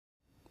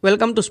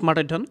Welcome to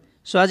স্মাৰ্টadhyayana।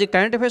 So আজি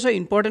current এফেয়াৰ্সৰ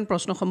important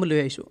প্ৰশ্নসমূহ লৈ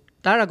আহিছোঁ।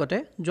 তাৰ আগতে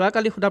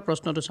যোৱাকালি সোধা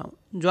প্ৰশ্নটো চাওঁ।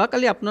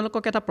 যোৱাকালি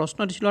আপোনালোকক এটা প্ৰশ্ন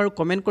দিছিলোঁ আৰু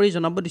কমেণ্ট কৰি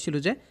জনাব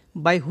দিছিলোঁ যে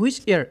বাই which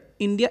year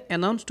India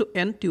announce two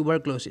and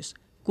টিউবাৰক্লোচিছ,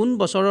 কোন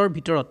বছৰৰ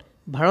ভিতৰত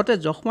ভাৰতে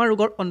যক্ষ্মা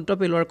ৰোগৰ অন্ত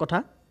পেলোৱাৰ কথা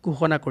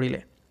ঘোষণা কৰিলে।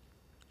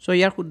 চ'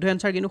 ইয়াৰ শুদ্ধ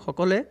এনচাৰ কিন্তু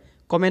সকলোৱে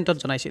কমেণ্টত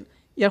জনাইছিল।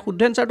 ইয়াৰ শুদ্ধ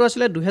এনচাৰটো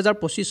আছিলে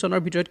 2025 চনৰ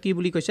ভিতৰত কি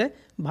বুলি কৈছে,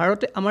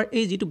 ভাৰতে আমাৰ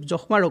এই যিটো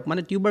যক্ষ্মা ৰোগ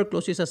মানে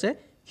টিউবাৰক্লোচিছ আছে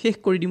শেষ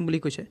কৰি দিম বুলি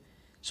কৈছে।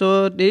 চ'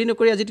 দেৰি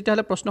নকৰি আজি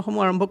তেতিয়াহ'লে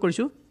প্ৰশ্নসমূহ আৰম্ভ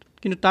কৰিছোঁ।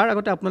 কিন্তু তাৰ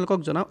আগতে আপোনালোকক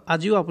জনাওঁ,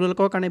 আজিও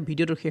আপোনালোকৰ কাৰণে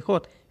ভিডিঅ'টোৰ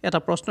শেষত এটা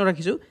প্ৰশ্ন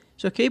ৰাখিছোঁ।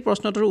 চ' সেই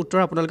প্ৰশ্নটোৰ উত্তৰ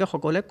আপোনালোকে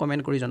সকলোৱে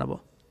কমেণ্ট কৰি জনাব।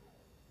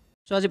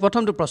 চ' আজি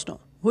প্ৰথমটো প্ৰশ্ন,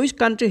 which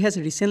country has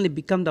recently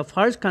became the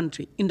first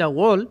country in the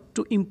world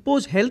two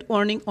impose health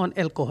warning on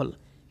alcohol.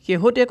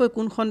 শেহতীয়াকৈ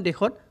কোনখন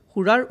দেশত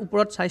সুৰাৰ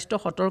ওপৰত স্বাস্থ্য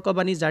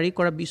সতৰ্কবাণী জাৰি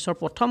কৰা বিশ্বৰ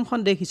প্ৰথমখন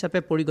দেশ হিচাপে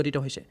পৰিগণিত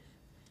হৈছে।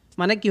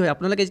 মানে কি হয়,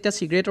 আপোনালোকে যেতিয়া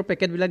চিগাৰেটৰ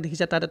পেকেটবিলাক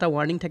দেখিছে তাত এটা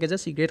ৱাৰ্ণিং থাকে যে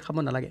চিগাৰেট খাব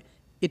নালাগে।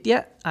 এতিয়া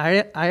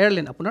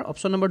আয়াৰলেণ্ড, আপোনাৰ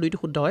অপশ্যন নম্বৰ 2টো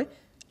শুদ্ধ হয়।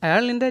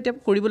 আয়াৰলেণ্ডে এতিয়া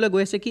কৰিবলৈ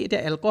গৈ আছে কি,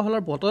 এতিয়া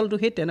এলকহলৰ বটলটো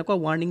সেই তেনেকুৱা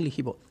ৱাৰ্ণিং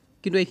লিখিব।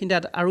 কিন্তু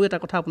এইখিনিতে আৰু এটা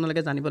কথা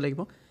আপোনালোকে জানিব লাগিব।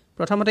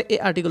 প্ৰথমতে এই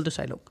আৰ্টিকলটো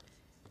চাই লওক।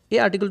 এই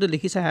আৰ্টিকলটো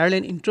লিখিছে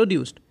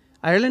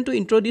Ireland two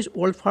introduce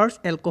world first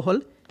alcohol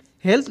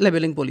health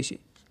labelling policy.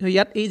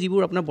 ইয়াত এই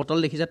যিবোৰ আপোনাৰ বটল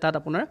দেখিছে তাত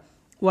আপোনাৰ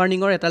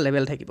ৱাৰ্ণিঙৰ এটা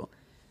লেভেল থাকিব।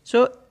 চ'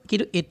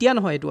 কিন্তু এতিয়া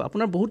নহয়, এইটো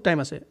আপোনাৰ বহুত টাইম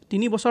আছে,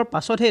 3 বছৰ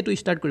পাছতহে এইটো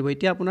ষ্টাৰ্ট কৰিব।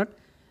 এতিয়া আপোনাৰ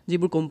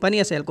যিবোৰ কোম্পানী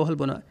আছে এলকহল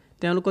বনোৱা,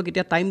 তেওঁলোকক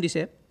এতিয়া টাইম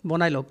দিছে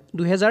বনাই লওক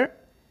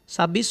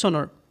 2026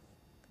 চনৰ।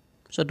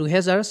 চ'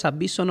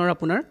 2026 চনৰ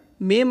আপোনাৰ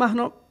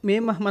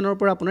মে' মাহমানৰ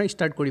পৰা আপোনাৰ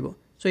ষ্টাৰ্ট কৰিব।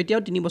 চ'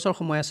 এতিয়াও 3 বছৰ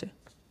সময় আছে।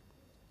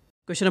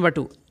 কুৱেশ্যন নম্বৰ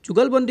 2,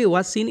 যুগলবন্দী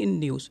ৱাজ চিন ইন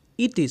নিউজ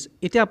ইট ইজ।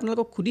 এতিয়া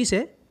আপোনালোকক সুধিছে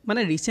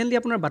মানে ৰিচেণ্টলি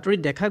আপোনাৰ বাতৰিত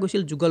দেখা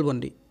গৈছিল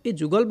যুগলবন্দী। এই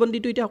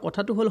যুগলবন্দীটো এতিয়া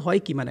কথাটো হ'ল হয়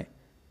কি মানে,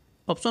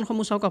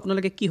 অপশ্যনসমূহ চাওক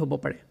আপোনালোকে কি হ'ব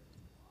পাৰে।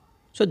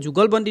 চ'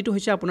 যুগলবন্দীটো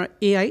হৈছে আপোনাৰ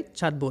AI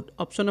চাটবট।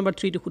 অপশ্যন নম্বৰ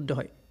 3টো শুদ্ধ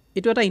হয়।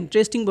 এইটো এটা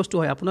ইণ্টাৰেষ্টিং বস্তু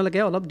হয়, আপোনালোকে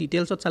অলপ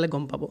ডিটেইলছত চালে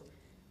গম পাব।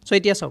 চ'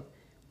 এতিয়া চাওক,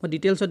 মই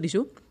ডিটেইলছত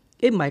দিছোঁ।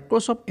 এই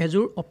মাইক্ৰ'ছফ্ট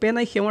এজুৰ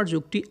অপেন-আই সেৱাৰ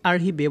যুক্তি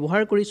আৰ্হি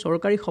ব্যৱহাৰ কৰি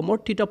চৰকাৰী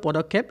সমৰ্থিত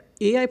পদক্ষেপ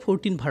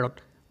AI-14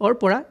 ভাৰতৰ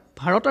পৰা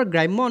ভাৰতৰ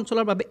গ্ৰাম্য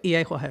অঞ্চলৰ বাবে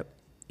AI সহায়ক।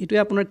 এইটোৱে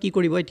আপোনাৰ কি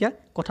কৰিব, এতিয়া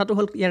কথাটো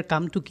হ'ল ইয়াৰ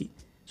কামটো কি।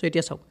 চ'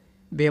 এতিয়া চাওক,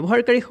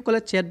 ব্যৱহাৰকাৰীসকলে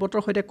চেটবটৰ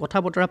সৈতে কথা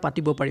বতৰা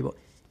পাতিব পাৰিব,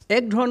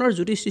 এক ধৰণৰ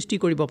জ্যোতি সৃষ্টি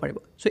কৰিব পাৰিব।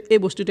 চ' এই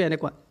বস্তুটো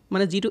এনেকুৱা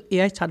মানে যিটো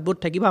AI চাটবট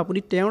থাকিব, আপুনি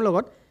তেওঁৰ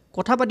লগত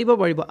কথা পাতিব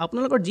পাৰিব,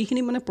 আপোনালোকৰ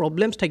যিখিনি মানে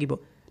প্ৰব্লেমছ থাকিব।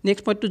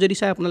 নেক্সট পইণ্টটো যদি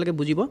চাই আপোনালোকে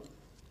বুজিব,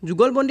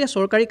 যুগলবন্দীয়ে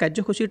চৰকাৰী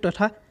কাৰ্যসূচীৰ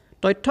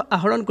তথ্য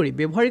আহৰণ কৰি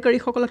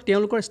ব্যৱহাৰকাৰীসকলক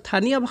তেওঁলোকৰ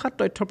স্থানীয় ভাষাত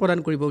তথ্য প্ৰদান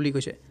কৰিব বুলি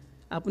কৈছে।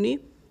 আপুনি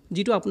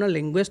যিটো আপোনাৰ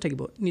লেংগুৱেজ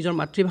থাকিব, নিজৰ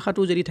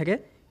মাতৃভাষাটো যদি থাকে,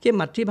 সেই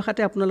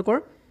মাতৃভাষাতে আপোনালোকৰ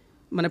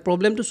মানে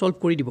প্ৰব্লেমটো ছল্ভ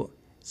কৰি দিব।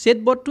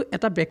 চেটবটটো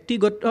এটা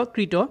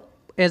ব্যক্তিগতকৃত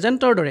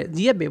এজেণ্টৰ দৰে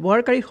যিয়ে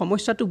ব্যৱহাৰকাৰীৰ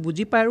সমস্যাটো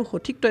বুজি পায় আৰু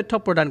সঠিক তথ্য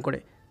প্ৰদান কৰে,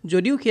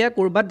 যদিও সেয়া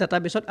ক'ৰবাত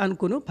ডাটাবেছত আন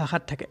কোনো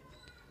ভাষাত থাকে।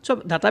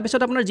 চ'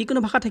 ডাটাবেছত আপোনাৰ যিকোনো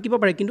ভাষা থাকিব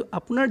পাৰে, কিন্তু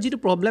আপোনাৰ যিটো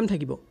প্ৰব্লেম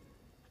থাকিব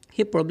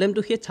সেই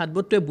প্ৰব্লেমটো সেই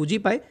চাটবটটোৱে বুজি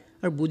পায়,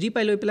 আৰু বুজি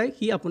পাই লৈ পেলাই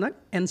সি আপোনাক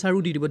এনচাৰো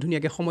দি দিব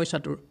ধুনীয়াকৈ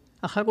সমস্যাটোৰ।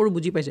 আশা কৰোঁ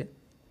বুজি পাইছে।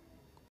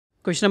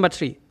 Question number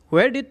 3,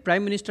 ৱেৰ did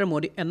prime minister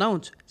Modi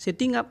announce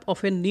setting up of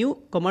a new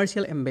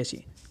commercial embassy.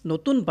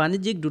 নতুন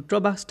বাণিজ্যিক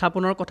দূতাবাস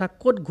স্থাপনৰ কথা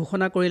ক'ত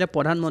ঘোষণা কৰিলে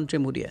প্ৰধানমন্ত্ৰী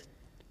মোদীয়ে।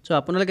 চ'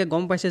 আপোনালোকে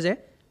গম পাইছে যে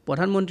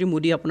প্ৰধানমন্ত্ৰী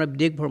মোদী আপোনাৰ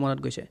বিদেশ ভ্ৰমণত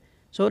গৈছে।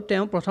 চ'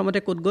 তেওঁ প্ৰথমতে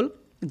ক'ত গ'ল,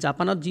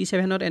 জাপানত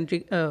G7ত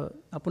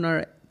আপোনাৰ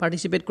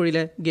পাৰ্টিচিপেট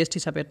কৰিলে গেষ্ট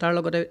হিচাপে। তাৰ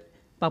লগতে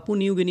পাপু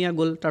নিউ গিনিয়া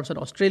গ'ল, তাৰপিছত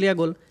অষ্ট্ৰেলিয়া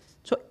গ'ল।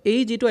 চ'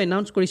 এই যিটো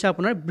এনাউন্স কৰিছে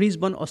আপোনাৰ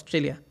ব্ৰিছবন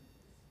অষ্ট্ৰেলিয়া।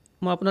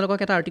 মই আপোনালোকক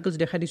এটা আৰ্টিকলছ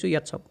দেখাই দিছোঁ,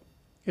 ইয়াত চাওক।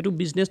 এইটো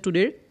বিজনেছ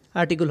টুডেৰ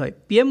আৰ্টিকল হয়।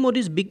 PM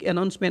Modi's big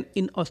announcement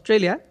in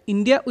Australia,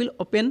 India will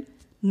open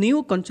new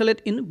consulate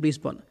in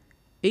ব্ৰিছবন।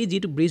 এই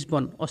যিটো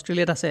ব্ৰিছবন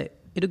অষ্ট্ৰেলিয়াত আছে,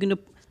 এইটো কিন্তু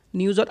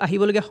নিউজত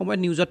আহিবলগীয়া সময়ত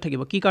নিউজত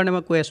থাকিব। কি কাৰণে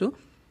মই কৈ আছোঁ,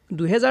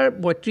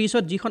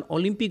 2032ত যিখন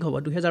অলিম্পিক হ'ব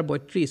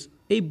 2032,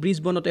 এই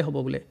ব্ৰিছবনতে হ'ব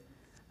বোলে।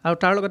 আৰু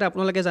তাৰ লগতে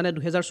আপোনালোকে জানে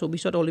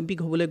 2024ত অলিম্পিক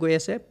হ'বলৈ গৈ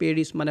আছে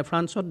পেৰিছ মানে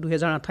ফ্ৰান্সত,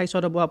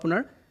 2028ত হ'ব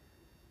আপোনাৰ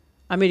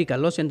আমেৰিকা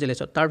লছ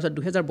এঞ্জেলেছত, তাৰপিছত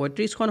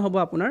 2032খন হ'ব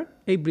আপোনাৰ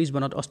এই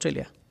ব্ৰিছবনত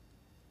Australia.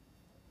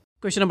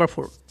 Question number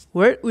 4,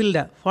 ৱেৰ will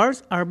the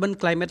first urban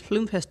climate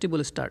film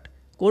festival start.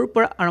 ক'ৰ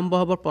পৰা আৰম্ভ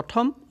হ'ব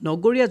প্ৰথম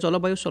নগৰীয়া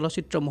জলবায়ু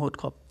চলচ্চিত্ৰ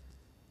মহোৎসৱ।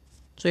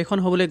 চ' এইখন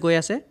হ'বলৈ গৈ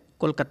আছে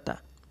কলকাতা।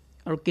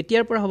 আৰু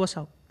কেতিয়াৰ পৰা হ'ব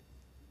চাওক,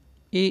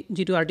 এই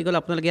যিটো আৰ্টিকল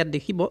আপোনালোকে ইয়াত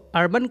দেখিব,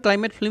 urban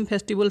climate film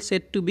festival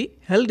set two be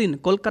held in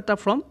Kolkata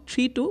from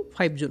 3 to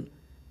 5 June,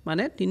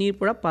 মানে 3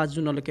 পৰা 5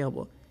 জুনলৈকে হ'ব।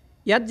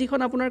 ইয়াত যিখন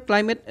আপোনাৰ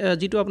ক্লাইমেট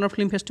যিটো আপোনাৰ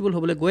ফিল্ম ফেষ্টিভেল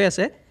হ'বলৈ গৈ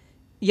আছে,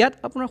 ইয়াত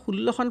আপোনাৰ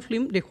 16খন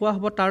ফিল্ম দেখুওৱা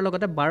হ'ব, তাৰ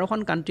লগতে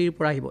 12খন কাণ্ট্ৰিৰ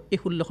পৰা আহিব এই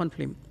 16খন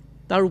ফিল্ম।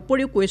 তাৰ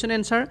উপৰিও কুৱেশ্যন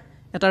এনচাৰ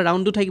এটা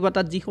ৰাউণ্ডো থাকিব,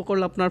 তাত যিসকল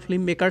আপোনাৰ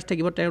ফিল্ম মেকাৰ্ছ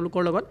থাকিব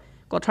তেওঁলোকৰ লগত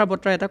কথা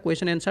বতৰা এটা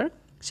কুৱেশ্যন এনচাৰ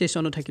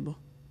ছেশ্যনো থাকিব।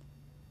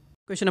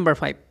 Question number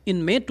 5, in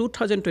May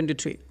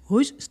 2023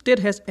 which state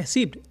has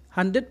এচিভড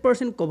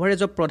 100% coverage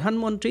of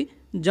প্ৰধানমন্ত্ৰী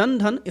জন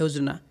ধন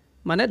যোজনা।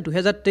 মানে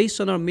 2023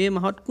 চনৰ মে'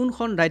 মাহত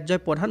কোনখন ৰাজ্যই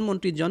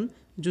প্ৰধানমন্ত্ৰী জন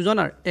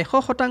যোজনাৰ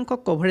 100%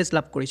 কভাৰেজ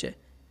লাভ কৰিছে।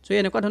 চ'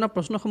 এনেকুৱা ধৰণৰ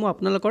প্ৰশ্নসমূহ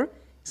আপোনালোকৰ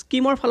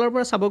স্কিমৰ ফালৰ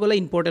পৰা চাব গ'লে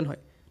ইম্পৰ্টেণ্ট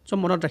হয়। চ'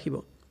 মনত ৰাখিব।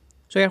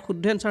 চ' ইয়াৰ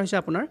শুদ্ধ এনচাৰ হৈছে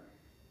আপোনাৰ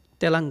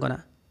তেলেংগানা।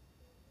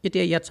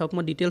 এতিয়া ইয়াত চাওক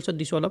মই ডিটেইলছত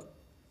দিছোঁ অলপ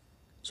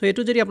সো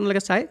এইটো যদি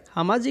আপোনালোকে চাই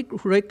সামাজিক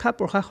সুৰক্ষা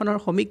প্ৰশাসনৰ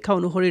সমীক্ষা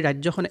অনুসৰি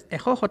ৰাজ্যখনে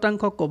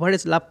 100%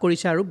 কভাৰেজ লাভ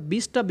কৰিছে আৰু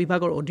 20টা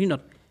বিভাগৰ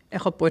অধীনত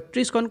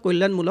 135খন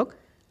কল্যাণমূলক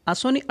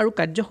আঁচনি আৰু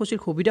কাৰ্যসূচীৰ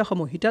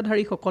সুবিধাসমূহ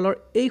হিতাধাৰীসকলৰ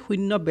এই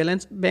শূন্য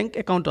বেলেন্স বেংক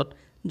একাউণ্টত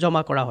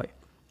জমা কৰা হয়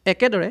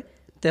একেদৰে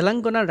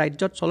তেলেংগানা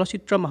ৰাজ্যত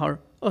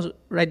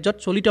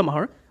চলিত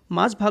মাহৰ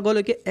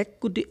মাজভাগলৈকে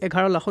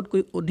 1,11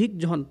 লাখতকৈ অধিক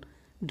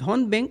ধন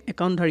বেংক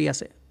একাউণ্টধাৰী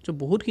আছে সো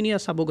বহুতখিনি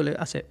চাব গ'লে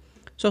আছে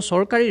সো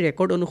চৰকাৰী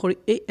ৰেকৰ্ড অনুসৰি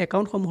এই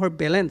একাউণ্টসমূহৰ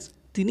বেলেন্স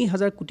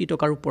 3,000 কোটি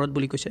টকাৰ ওপৰত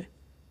বুলি কৈছে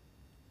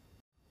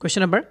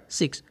question number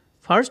 6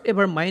 first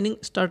ever mining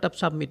startup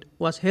summit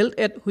was held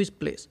at which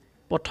place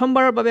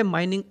প্ৰথমবাৰৰ বাবে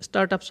মাইনিং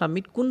ষ্টাৰ্টআপ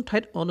সামিট কোন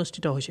ঠাইত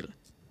অনুষ্ঠিত হৈছিল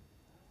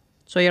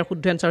সো ইয়াৰ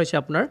শুদ্ধ এনসাৰ হৈছে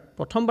আপোনাৰ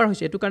প্ৰথমবাৰ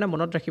হৈছে এটো কাৰণে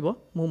মনত ৰাখিব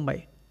মুম্বাই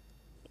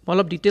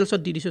অলপ ডিটেইলছত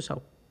দি দিছো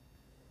চাওক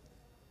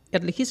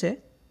ইয়াত লিখিছে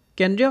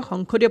কেন্দ্ৰীয়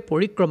সংসদীয়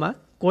পৰিক্ৰমা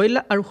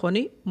কয়লা আৰু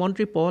খনি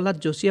মন্ত্ৰী প্ৰহ্লাদ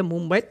যোশীয়ে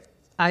মুম্বাইত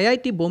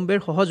IIT বম্বেৰ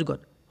সহযোগত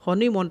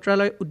খনি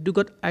মন্ত্ৰালয়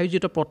উদ্যোগত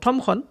আয়োজিত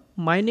প্ৰথমখন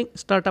মাইনিং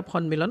ষ্টাৰ্টআপ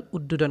সন্মিলন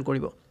উদ্বোধন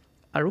কৰিব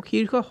আৰু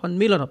শীৰ্ষ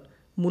সন্মিলনত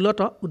মূলত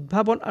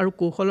উদ্ভাৱন আৰু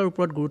কৌশলৰ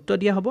ওপৰত গুৰুত্ব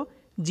দিয়া হ'ব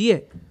যিয়ে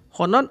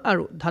খনন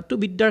আৰু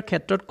ধাতুবিদ্যাৰ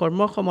ক্ষেত্ৰত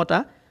কৰ্মক্ষমতা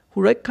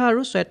সুৰক্ষা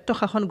আৰু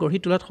স্বায়ত্তশাসন গঢ়ি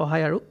তোলাত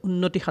সহায় আৰু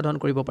উন্নতি সাধন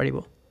কৰিব পাৰিব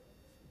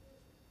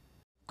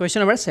question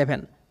number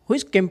 7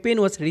 Which campaign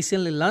was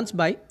recently launched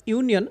by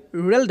Union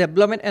Rural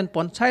Development and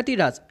Panchayati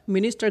Raj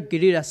Minister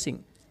Giriraj Singh?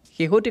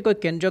 শেহতীয়াকৈ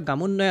কেন্দ্ৰীয়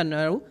গ্ৰামোন্নয়ন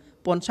আৰু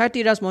পঞ্চায়তী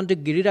ৰাজ মন্ত্ৰী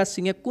গিৰিৰাজ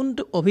সিঙে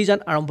কোনটো অভিযান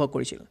আৰম্ভ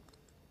কৰিছিল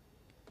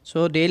সো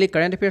ডেইলি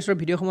কাৰেণ্ট এফেয়াৰ্ছৰ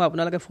ভিডিঅ'সমূহ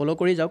আপোনালোকে ফলো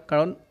কৰি যাওক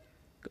কাৰণ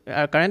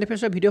কাৰেণ্ট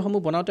এফেয়াৰ্ছৰ ভিডিঅ'সমূহ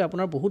বনাওঁতে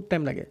আপোনাৰ বহুত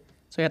টাইম লাগে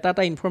সো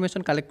এটা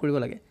ইনফৰমেশ্যন কালেক্ট কৰিব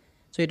লাগে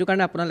সো এইটো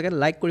কাৰণে আপোনালোকে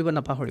লাইক কৰিব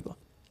নাপাহৰিব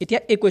এতিয়া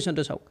এই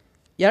কুৱেশ্যনটো চাওক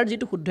ইয়াৰ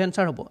যিটো শুদ্ধ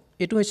এনসাৰ হ'ব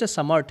এইটো হৈছে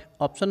সামাৰ্থ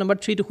অপশ্যন নম্বৰ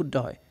 3 টো শুদ্ধ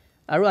হয়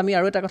আৰু আমি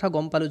আৰু এটা কথা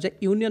গম পালো যে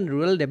union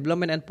rural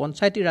development and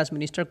Panchayati Raj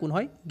minister কোন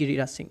হয়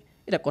গিৰিৰাজ সিং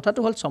এটা কথাটো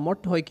হ'ল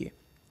সমৰ্থ হয় কি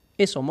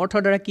এই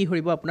সমৰ্থৰ দ্বাৰা কি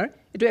কৰিব আপোনাৰ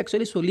এটো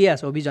একচুয়ালি চলি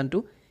আছে অভিযানটো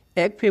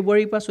 1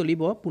 ফেব্ৰুৱাৰীৰ পৰা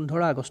চলিব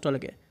 15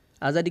 আগষ্টলৈকে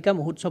আজাদী কা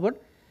মহোৎসৱত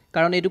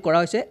কাৰণ এইটো কৰা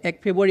হৈছে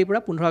 1 ফেব্ৰুৱাৰীৰ পৰা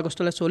 15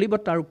 আগষ্টলৈ চলিব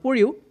তাৰ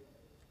উপৰিও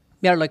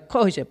ইয়াৰ লক্ষ্য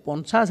হৈছে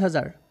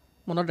 50,000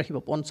 মনত ৰাখিব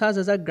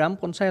 50,000 গ্ৰাম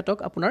পঞ্চায়তক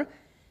আপোনাৰ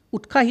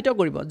উৎসাহিত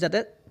কৰিব যাতে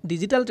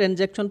ডিজিটাল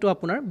ট্ৰানজেকচনটো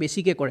আপোনাৰ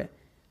বেছিকে কৰে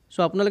সো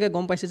আপোনালোকে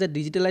গম পাইছে যে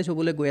ডিজিটালাইজ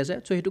হ'বলৈ গৈ আছে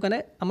সো হেতু কাৰণে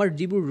আমাৰ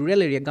যিবোৰ ৰুৰাল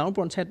এৰিয়া গাঁও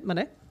পঞ্চায়ত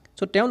মানে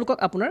সো তেওঁলোকক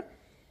আপোনাৰ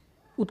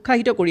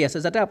উৎসাহিত কৰি আছে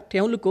যাতে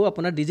তেওঁলোকও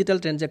আপোনাৰ ডিজিটাল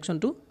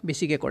ট্ৰানজেকচনটো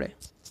বেছিকে কৰে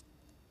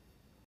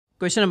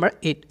Question number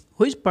 8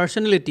 Which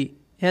personality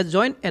has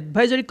joined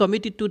advisory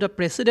committee to the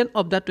president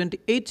of the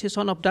 28th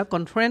session of the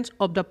conference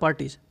of the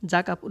parties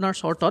যাক আপোনাৰ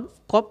শৰ্টত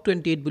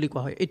COP28 বুলি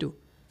কোৱা হয় এটো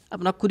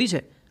আপোনাক খুদিছে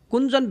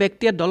কোনজন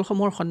ব্যক্তিয়ে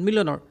দলসমূহৰ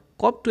সন্মিলনৰ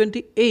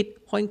COP28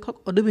 সংখ্যক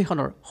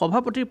অধিৱেশনৰ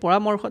সভাপতিৰ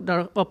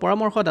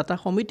পৰামৰ্শদাতা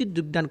সমিতিত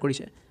যোগদান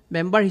কৰিছে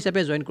মেম্বাৰ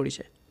হিচাপে জয়েন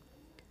কৰিছে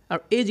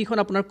আৰু এই যিখন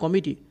আপোনাৰ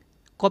কমিটি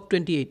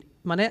COP28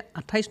 মানে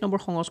 28 নম্বৰ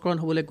সংস্কৰণ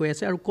হ'বলৈ গৈ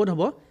আছে আৰু কোড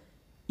হ'ব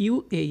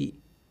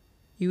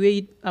UAE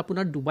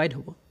আপোনাৰ ডুবাইত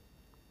হ'ব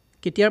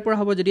কেতিয়াৰ পৰা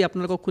হ'ব যদি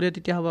আপোনালোকক খুদে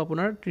তেতিয়া হ'ব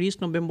আপোনাৰ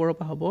 30 নৱেম্বৰৰ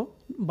পৰা হ'ব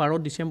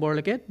 12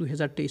 ডিসেম্বৰলৈকে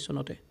 2023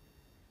 চনতে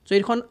সো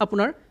এইখন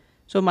আপোনাৰ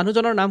সো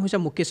মানুহজনৰ নাম হৈছে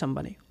Mukesh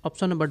Ambani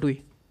option number 2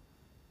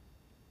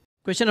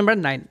 Question number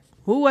 9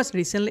 Who was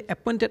recently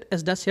appointed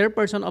as the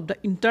chairperson of the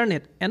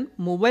Internet and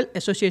Mobile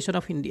Association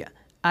of India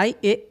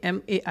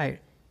IAMAI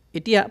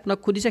এতিয়া আপোনাক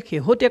খুদিছে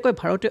শেহতীয়াকৈ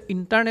ভাৰতীয়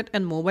ইন্টাৰনেট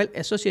এণ্ড মোবাইল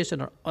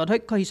এছ'চিয়েশ্যনৰ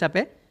অধ্যক্ষ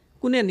হিচাপে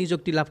কোনে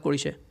নিযুক্তি লাভ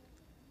কৰিছে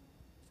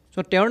সো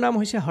তেওঁৰ নাম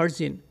হৈছে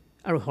হৰজিন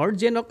আৰু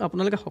হৰজিনক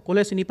আপোনালোকে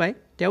সকলোৱে চিনি পায়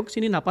তেওঁক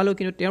চিনি নাপালেও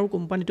কিন্তু তেওঁৰ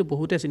কোম্পানীটো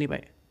বহুতে চিনি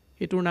পায়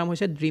এটোৰ নাম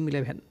হৈছে ড্ৰিম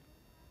 11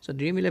 সো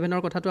ড্ৰিম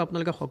 11ৰ কথাটো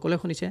আপোনালোকে সকলোৱে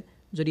শুনিছে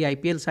যদি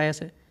IPL চাই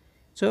আছে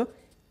সো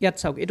ইয়াত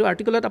চাওক এইটো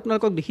আৰ্টিকলত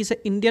আপোনালোকক লিখিছে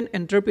Indian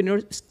এণ্টাৰপ্ৰেনিয়ৰ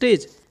stage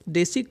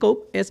ডেচি কৌপ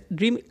as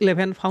dream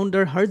 11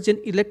 founder হৰজিন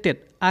elected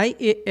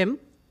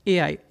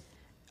IAMAI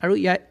আৰু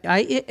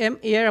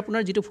IAMAI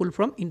আপোনাৰ যিটো ফুল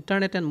form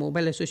internet and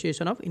mobile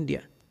association of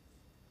India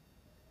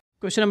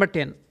Question number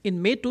 10 In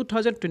May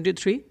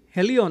 2023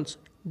 Helions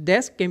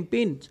Dash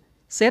campaigns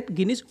set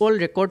Guinness World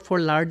Record for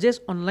largest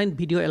online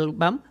video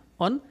album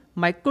on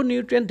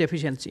micronutrient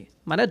deficiency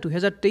মানে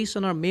 2023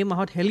 চনৰ মে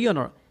মাহত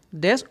হেলিয়নৰ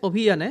Dash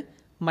অভিযানে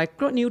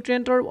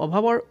মাইক্ৰনিউট্ৰিয়েণ্টৰ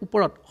অভাৱৰ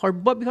ওপৰত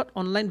সৰ্ববৃহৎ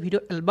অনলাইন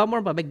ভিডিঅ' এলবামৰ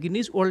বাবে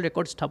গিনিজ ৱৰ্ল্ড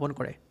ৰেকৰ্ড স্থাপন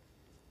কৰে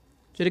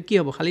যদি কি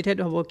হ'ব খালি ঠাইত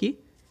হ'ব কি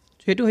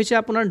সেইটো হৈছে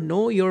আপোনাৰ নো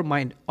ইয়ৰ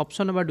মাইণ্ড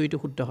অপশ্যন নম্বৰ 2 টো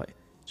শুদ্ধ হয়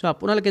সো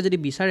আপোনালোকে যদি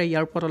বিচাৰে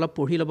ইয়াৰ ওপৰত অলপ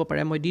পঢ়ি ল'ব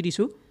পাৰে মই দি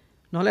দিছোঁ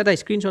নহলে এটা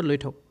স্ক্ৰিনশ্বট লৈ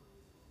থওক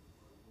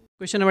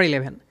Question number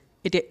 11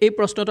 এতিয়া এই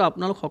প্ৰশ্নটো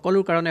আপোনালোক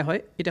সকলোৰ কাৰণে হয়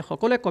এটা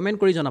সকলোৱে কমেন্ট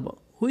কৰি জনাব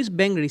Which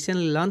bank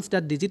recently launched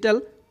the digital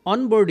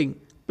onboarding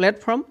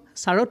platform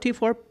Sarathi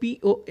for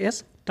POS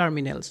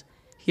terminals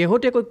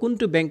শেহতীয়াকৈ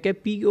কোনটো বেংকে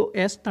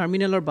POS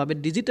টাৰ্মিনেলৰ বাবে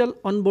ডিজিটেল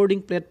অনবোৰ্ডিং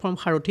প্লেটফৰ্ম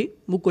সাৰথি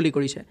মুকলি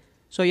কৰিছে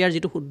সো ইয়াৰ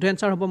যেটো শুদ্ধ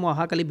এনসাৰ হ'ব মই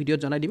অহাকালি ভিডিঅ'ত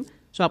জনাই দিম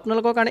সো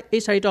আপোনালোকৰ কাৰণে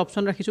এই চাৰিটা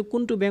অপচন ৰাখিছো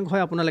কোনটো বেংক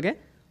হয় আপোনালোকে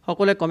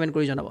সকলোৱে কমেন্ট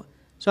কৰি জনাব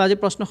সো আজি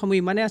প্ৰশ্নসমূহ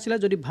ইমানে আছিল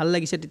যদি ভাল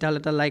লাগিছে তেতিয়াহ'লে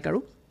এটা লাইক আৰু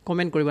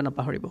কমেন্ট কৰিব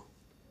নাপাহৰিব